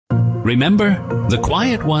Remember, the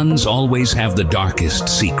quiet ones always have the darkest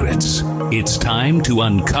secrets. It's time to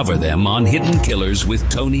uncover them on Hidden Killers with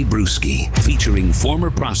Tony Bruschi, featuring former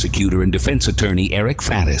prosecutor and defense attorney Eric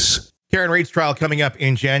Faddis. Karen Reed's trial coming up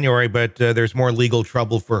in January, but there's more legal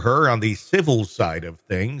trouble for her on the civil side of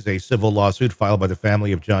things. A civil lawsuit filed by the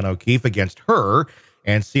family of John O'Keefe against her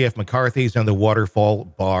and C.F. McCarthy's on the Waterfall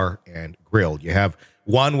Bar and Grill. You have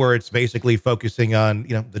one where it's basically focusing on,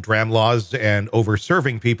 the Dram laws and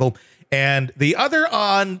over-serving people, and the other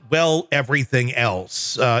on, well, everything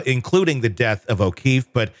else, including the death of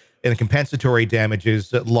O'Keefe, but in the compensatory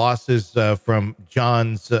damages, losses from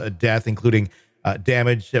John's death, including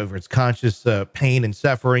damage over its conscious pain and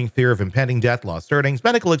suffering, fear of impending death, lost earnings,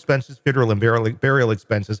 medical expenses, funeral and burial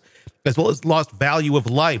expenses, as well as lost value of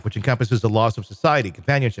life, which encompasses the loss of society,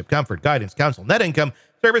 companionship, comfort, guidance, counsel, net income,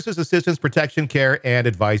 services, assistance, protection, care, and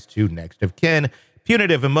advice to next of kin.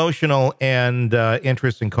 Punitive, emotional, and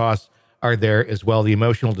interest and costs are there as well. The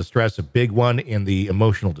emotional distress, a big one in the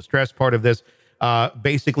emotional distress part of this,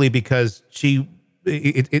 basically because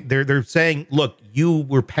they're saying, look, you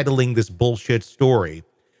were peddling this bullshit story,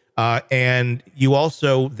 and you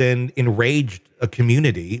also then enraged a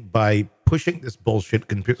community by pushing this bullshit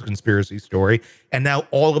conspiracy story, and now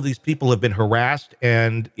all of these people have been harassed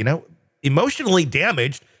and, emotionally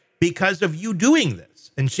damaged because of you doing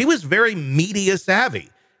this. And she was very media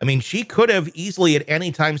savvy. I mean, she could have easily at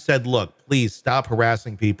any time said, look, please stop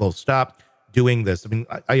harassing people, stop doing this. I mean,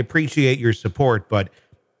 I appreciate your support, but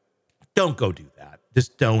don't go do that.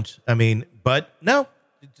 Just don't. I mean, but no,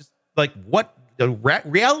 just like what?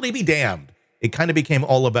 Reality be damned. It kind of became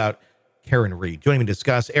all about Karen Reed. Joining me to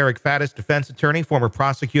discuss, Eric Faddis, defense attorney, former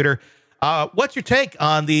prosecutor. What's your take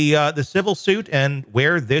on the civil suit and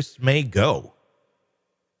where this may go?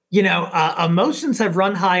 Emotions have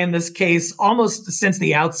run high in this case almost since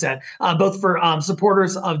the outset, both for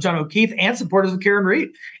supporters of John O'Keefe and supporters of Karen Reed.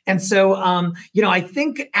 And so, I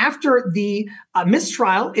think after the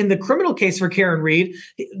mistrial in the criminal case for Karen Reed,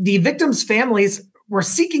 the victims' families were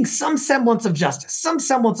seeking some semblance of justice, some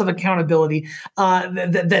semblance of accountability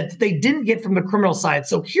that they didn't get from the criminal side.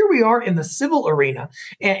 So here we are in the civil arena,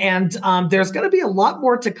 and there's going to be a lot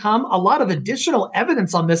more to come, a lot of additional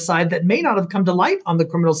evidence on this side that may not have come to light on the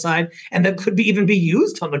criminal side, and that could even be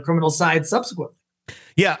used on the criminal side subsequently.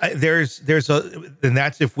 Yeah, and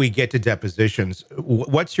that's if we get to depositions.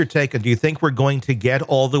 What's your take? Do you think we're going to get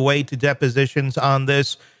all the way to depositions on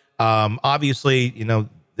this? Obviously,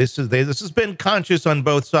 this has been conscious on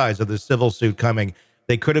both sides of the civil suit coming.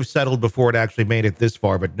 They could have settled before it actually made it this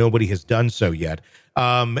far, but nobody has done so yet.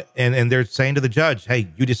 And they're saying to the judge, hey,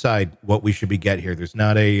 you decide what we should be get here. There's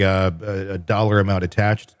not a dollar amount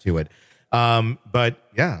attached to it. But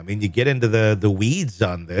yeah, I mean, you get into the weeds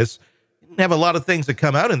on this. You have a lot of things that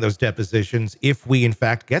come out in those depositions if we in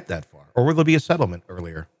fact get that far, or will there be a settlement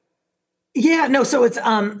earlier? Yeah, no. So it's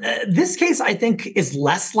this case, I think, is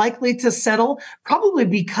less likely to settle, probably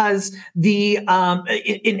because in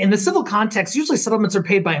the civil context, usually settlements are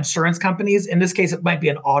paid by insurance companies. In this case, it might be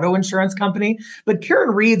an auto insurance company. But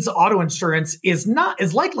Karen Reed's auto insurance is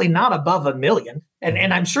likely not above $1 million.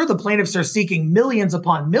 And I'm sure the plaintiffs are seeking millions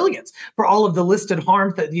upon millions for all of the listed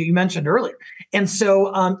harms that you mentioned earlier. And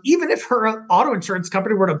so even if her auto insurance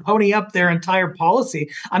company were to pony up their entire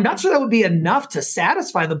policy, I'm not sure that would be enough to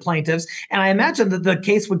satisfy the plaintiffs. And I imagine that the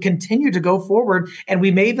case would continue to go forward. And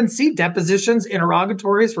we may even see depositions,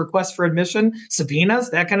 interrogatories, requests for admission,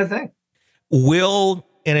 subpoenas, that kind of thing. Will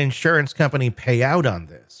an insurance company pay out on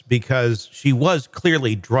this? Because she was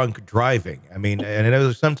clearly drunk driving. I mean, and I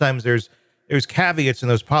know sometimes there's caveats in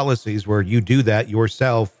those policies where you do that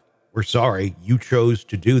yourself. We're sorry, you chose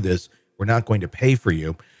to do this. We're not going to pay for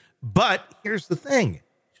you. But here's the thing.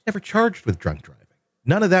 She's never charged with drunk driving.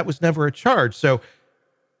 None of that was never a charge. So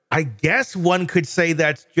I guess one could say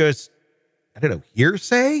that's just, I don't know,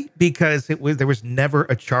 hearsay, because there was never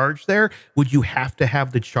a charge there. Would you have to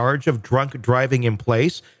have the charge of drunk driving in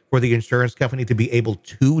place for the insurance company to be able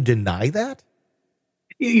to deny that?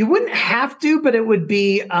 You wouldn't have to, but it would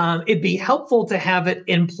be it'd be helpful to have it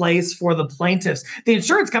in place for the plaintiffs. The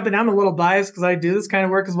insurance company, I'm a little biased because I do this kind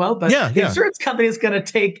of work as well, but the insurance company is going to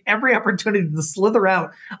take every opportunity to slither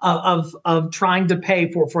out of trying to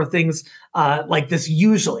pay for things like this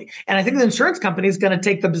usually. And I think the insurance company is going to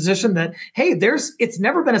take the position that, hey, it's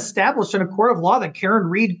never been established in a court of law that Karen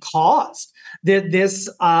Reed caused this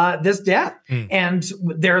death. And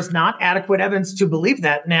there's not adequate evidence to believe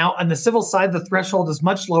that. Now, on the civil side, the threshold is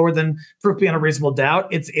much lower than proof beyond a reasonable doubt.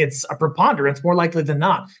 It's a preponderance, more likely than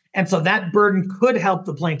not. And so that burden could help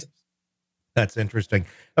the plaintiff. That's interesting.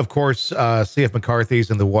 Of course, C.F.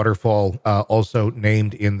 McCarthy's and the Waterfall also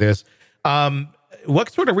named in this.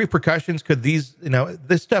 What sort of repercussions could these,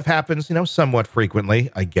 this stuff happens, somewhat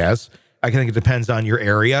frequently, I guess. I think it depends on your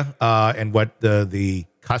area and what the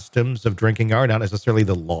customs of drinking are, not necessarily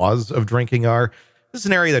the laws of drinking are. This is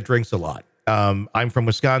an area that drinks a lot. I'm from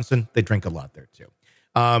Wisconsin. They drink a lot there, too.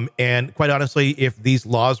 And quite honestly, if these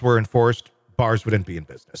laws were enforced, bars wouldn't be in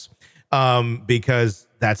business because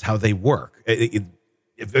that's how they work. If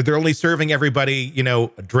they're only serving everybody,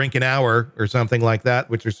 a drink an hour or something like that,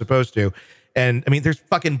 which they're supposed to. And I mean, there's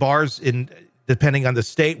fucking bars depending on the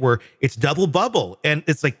state where it's double bubble and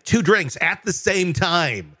it's like 2 drinks at the same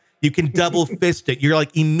time. You can double fist it. You're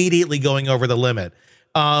like immediately going over the limit.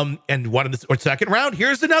 And one in the second round,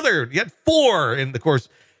 here's another. You had 4 in the course.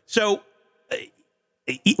 So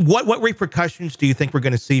what repercussions do you think we're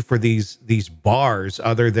going to see for these bars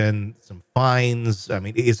other than some fines? I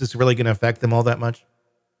mean, is this really going to affect them all that much?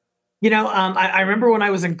 I remember when I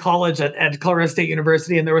was in college at Colorado State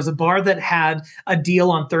University, and there was a bar that had a deal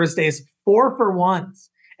on Thursdays, 4 for 1s.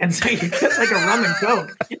 And so you get like a rum and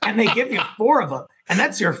coke, and they give you 4 of them, and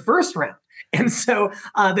that's your first round. And so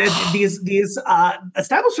these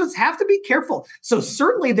establishments have to be careful. So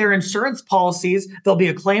certainly their insurance policies, there'll be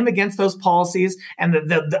a claim against those policies. And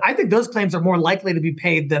I think those claims are more likely to be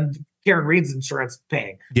paid than Karen Reed's insurance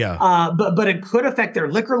paying. Yeah. But it could affect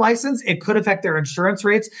their liquor license. It could affect their insurance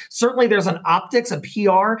rates. Certainly there's an optics, a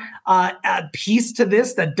PR piece to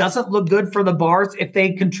this that doesn't look good for the bars if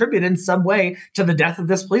they contribute in some way to the death of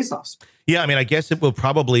this police officer. Yeah, I mean, I guess it will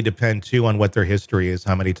probably depend, too, on what their history is,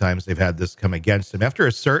 how many times they've had this come against them. After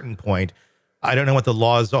a certain point, I don't know what the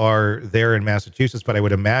laws are there in Massachusetts, but I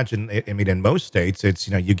would imagine, I mean, in most states, it's,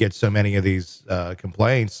 you get so many of these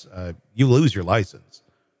complaints, you lose your license.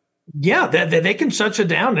 Yeah, they can shut you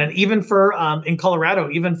down. And even for in Colorado,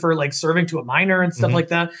 even for like serving to a minor and stuff like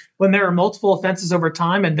that, when there are multiple offenses over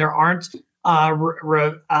time and there aren't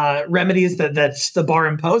remedies that the bar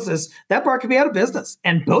imposes, that bar could be out of business.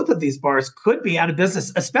 And both of these bars could be out of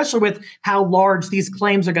business, especially with how large these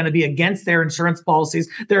claims are going to be against their insurance policies.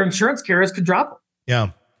 Their insurance carriers could drop them. Yeah.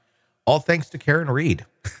 All thanks to Karen Reed.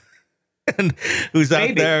 And who's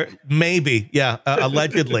out there, maybe,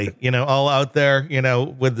 allegedly, all out there,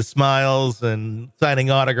 with the smiles and signing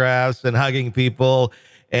autographs and hugging people,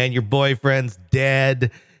 and your boyfriend's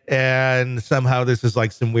dead, and somehow this is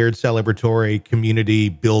like some weird celebratory community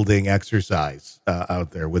building exercise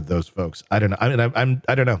out there with those folks. I don't know. I mean,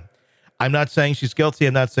 I don't know. I'm not saying she's guilty.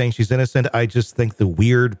 I'm not saying she's innocent. I just think the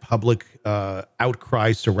weird public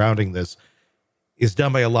outcry surrounding this is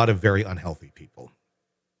done by a lot of very unhealthy people.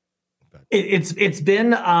 It's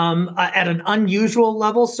been at an unusual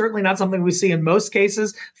level, certainly not something we see in most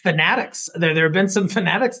cases. Fanatics. There have been some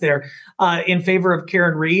fanatics there in favor of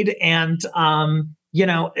Karen Reed. And,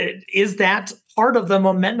 is that part of the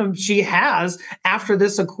momentum she has after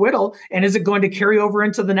this acquittal? And is it going to carry over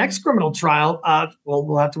into the next criminal trial? Well,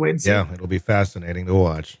 we'll have to wait and see. Yeah, it'll be fascinating to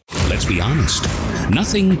watch. Let's be honest.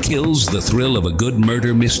 Nothing kills the thrill of a good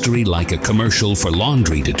murder mystery like a commercial for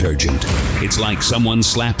laundry detergent. It's like someone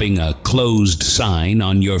slapping a closed sign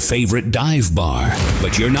on your favorite dive bar.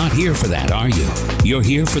 But you're not here for that, are you? You're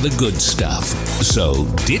here for the good stuff. So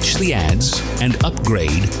ditch the ads and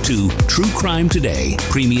upgrade to True Crime Today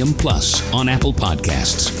Premium Plus on Apple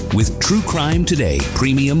Podcasts. With True Crime Today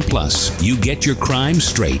Premium Plus, you get your crime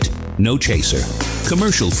straight. No chaser.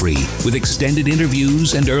 Commercial-free with extended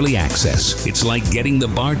interviews and early access. It's like getting the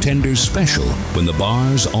bartender's special when the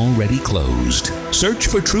bar's already closed. Search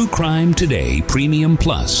for True Crime Today Premium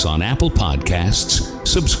Plus on Apple Podcasts.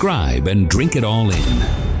 Subscribe and drink it all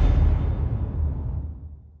in.